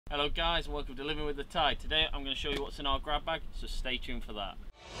Hello guys and welcome to Living with the Tide. Today I'm going to show you what's in our grab bag, so stay tuned for that.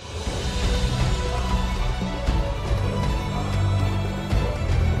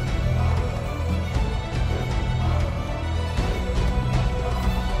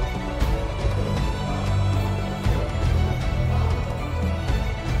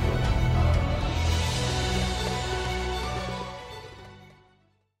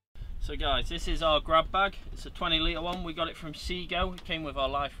 So guys, this is our grab bag. It's a 20 litre one. We got it from Seago. It came with our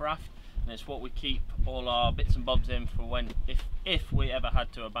life raft, and it's what we keep all our bits and bobs in for when, if we ever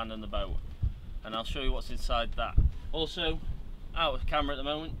had to abandon the boat. And I'll show you what's inside that. Also, out of camera at the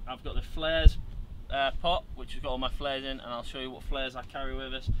moment, I've got the flares pot, which has got all my flares in, and I'll show you what flares I carry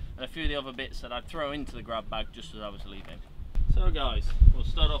with us, and a few of the other bits that I'd throw into the grab bag just as I was leaving. So guys, we'll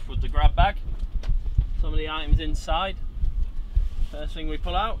start off with the grab bag. Some of the items inside. First thing we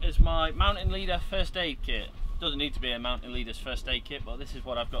pull out is my Mountain Leader first aid kit. Doesn't need to be a Mountain Leader's first aid kit, but this is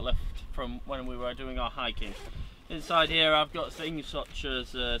what I've got left from when we were doing our hiking. Inside here I've got things such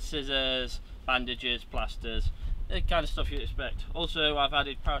as scissors, bandages, plasters, the kind of stuff you'd expect. Also I've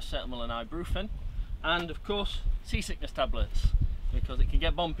added paracetamol and ibuprofen, and of course seasickness tablets, because it can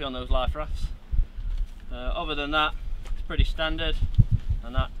get bumpy on those life rafts. Other than that, it's pretty standard,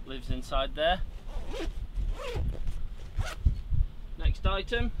 and that lives inside there. Next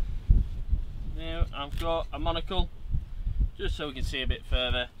item, now I've got a monocle, just so we can see a bit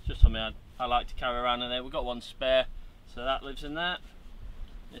further. It's just something I like to carry around in there. We've got one spare, so that lives in that.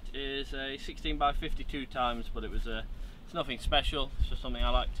 It is a 16 by 52 times, but it's nothing special. It's just something I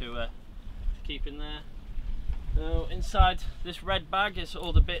like to keep in there. So inside this red bag is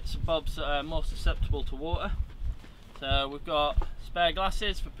all the bits and bobs that are more susceptible to water. So we've got spare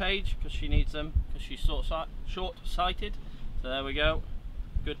glasses for Paige, because she needs them, because she's short-sighted. So there we go,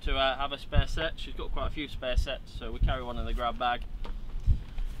 good to have a spare set. She's got quite a few spare sets, so we carry one in the grab bag.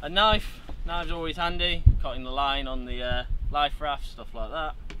 A knife, knife's always handy, cutting the line on the life raft, stuff like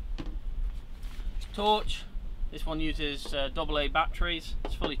that. Torch, this one uses AA batteries,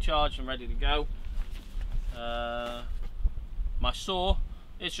 it's fully charged and ready to go. My saw,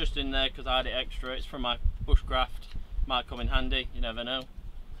 it's just in there because I had it extra, it's from my bushcraft, might come in handy, you never know.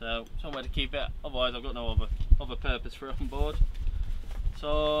 So somewhere to keep it, otherwise I've got no other purpose for it on board.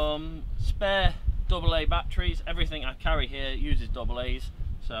 Some spare AA batteries. Everything I carry here uses AA's,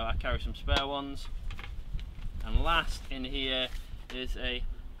 so I carry some spare ones. And last in here is a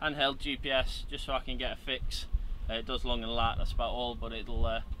handheld GPS, just so I can get a fix. It does long and light, that's about all, but it'll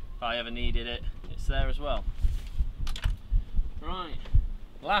if I ever needed it, it's there as well. Right,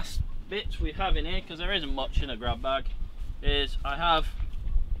 last bits we have in here, because there isn't much in a grab bag, is I have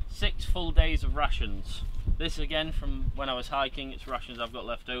 6 full days of rations. This again from when I was hiking, it's rations I've got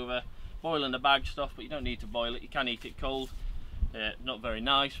left over. Boil in the bag stuff, but you don't need to boil it, you can eat it cold. Not very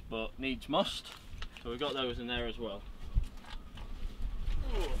nice, but needs must. So we've got those in there as well.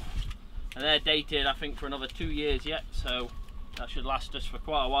 And they're dated I think for another 2 years yet, so that should last us for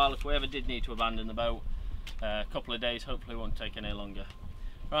quite a while if we ever did need to abandon the boat. A couple of days, hopefully won't take any longer.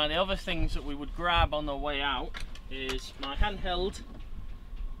 Right, the other things that we would grab on the way out is my handheld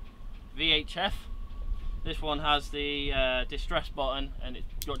VHF. This one has the distress button, and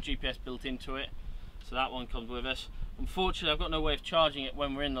it's got GPS built into it, so that one comes with us. Unfortunately I've got no way of charging it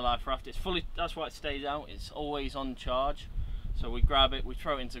when we're in the life raft. It's fully, that's why it stays out, it's always on charge. So we grab it, we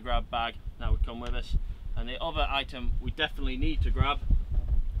throw it into the grab bag, that would come with us. And the other item we definitely need to grab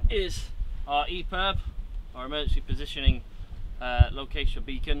is our EPIRB, our emergency positioning location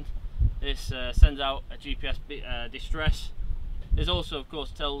beacon. This sends out a GPS distress. This also of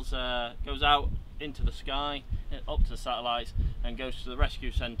course goes out into the sky, up to the satellites, and goes to the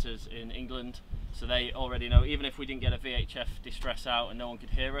rescue centres in England, so they already know, even if we didn't get a VHF distress out and no one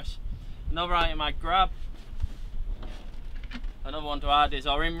could hear us. Another item I grab, another one to add, is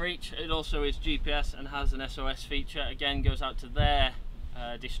our InReach. It also is GPS and has an SOS feature, again goes out to their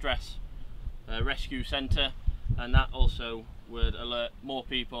distress rescue centre, and that also would alert more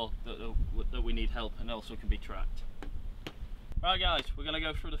people that we need help, and also can be tracked. Right guys, we're going to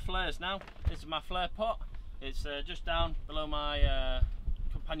go through the flares now. This is my flare pot. It's just down below my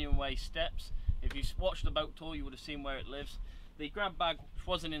companionway steps. If you watched the boat tour you would have seen where it lives. The grab bag, which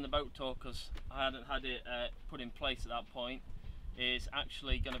wasn't in the boat tour because I hadn't had it put in place at that point, is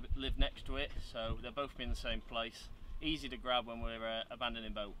actually going to live next to it, so they'll both be in the same place. Easy to grab when we're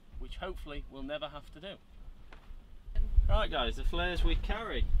abandoning boat, which hopefully we'll never have to do. Right guys, the flares we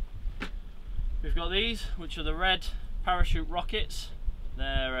carry. We've got these, which are the red parachute rockets.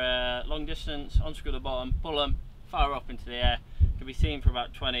 They're long distance, unscrew the bottom, pull them, fire up into the air. Can be seen for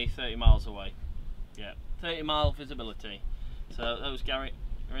about 20-30 miles away. Yeah, 30-mile visibility. So those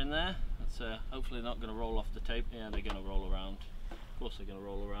are in there. That's hopefully not going to roll off the tape. Yeah, they're going to roll around. Of course they're going to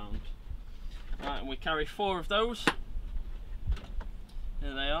roll around. Right, and we carry 4 of those.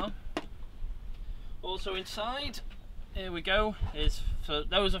 Here they are. Also inside, here we go,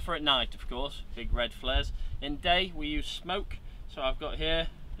 those are for at night, of course, big red flares. In day we use smoke, so I've got here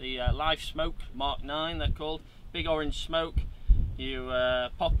the live smoke, Mark 9 they're called, big orange smoke. You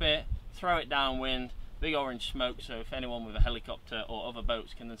pop it, throw it downwind, big orange smoke, so if anyone with a helicopter or other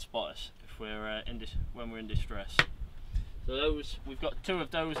boats can then spot us if we're when we're in distress. So those, we've got 2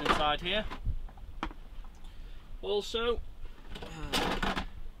 of those inside here. Also,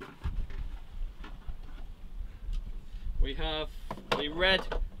 we have the red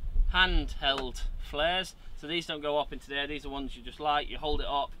handheld flares. So these don't go up into the air, these are ones you just light, you hold it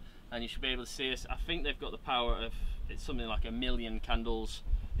up and you should be able to see us. I think they've got the power of, it's something like 1,000,000 candles.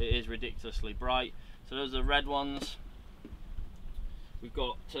 It is ridiculously bright. So those are the red ones. We've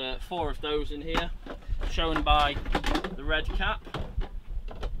got 4 of those in here, shown by the red cap.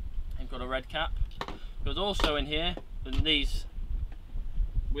 They've got a red cap. There's also in here, and these,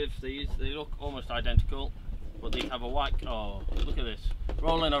 with these, they look almost identical, but these have a white, oh, look at this,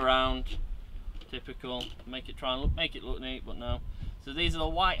 rolling around, typical, make it look neat, but no. So these are the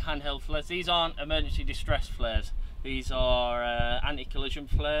white handheld flares. These aren't emergency distress flares. These are anti-collision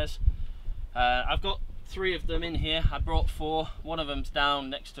flares. I've got 3 of them in here. I brought 4. One of them's down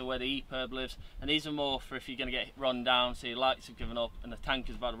next to where the EPIRB lives, and these are more for if you're going to get run down, so your lights have given up and the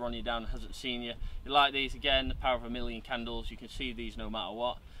tanker's about to run you down and hasn't seen you. You light these, again, the power of 1,000,000 candles. You can see these no matter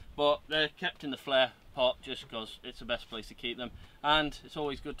what, but they're kept in the flare pot just because it's the best place to keep them, and it's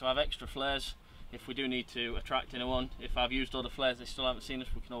always good to have extra flares if we do need to attract anyone. If I've used all the flares they still haven't seen us,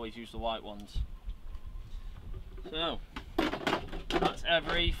 we can always use the white ones. So that's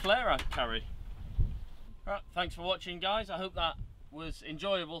every flare I carry. Right, thanks for watching, guys. I hope that was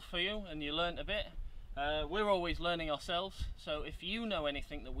enjoyable for you and you learnt a bit. We're always learning ourselves, so if you know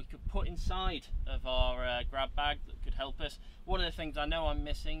anything that we could put inside of our grab bag that could help us. One of the things I know I'm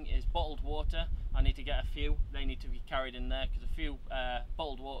missing is bottled water. I need to get a few. They need to be carried in there because a few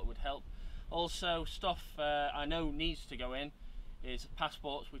bottled water would help. Also, stuff I know needs to go in is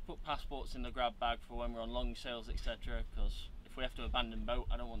passports. We put passports in the grab bag for when we're on long sails, etc. because if we have to abandon boat,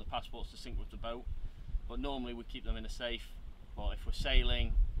 I don't want the passports to sink with the boat. But normally we keep them in a safe, but if we're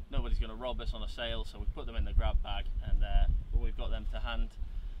sailing, nobody's going to rob us on a sail, so we put them in the grab bag, and we've got them to hand.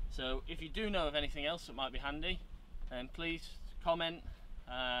 So if you do know of anything else that might be handy, then please comment,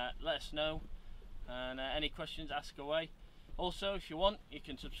 let us know, and any questions, ask away. Also, if you want, you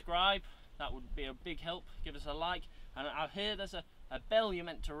can subscribe. That would be a big help. Give us a like, and I hear there's a bell you're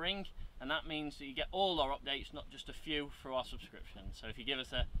meant to ring, and that means that you get all our updates, not just a few, through our subscription. So if you give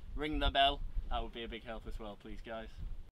us a ring the bell, that would be a big help as well, please, guys.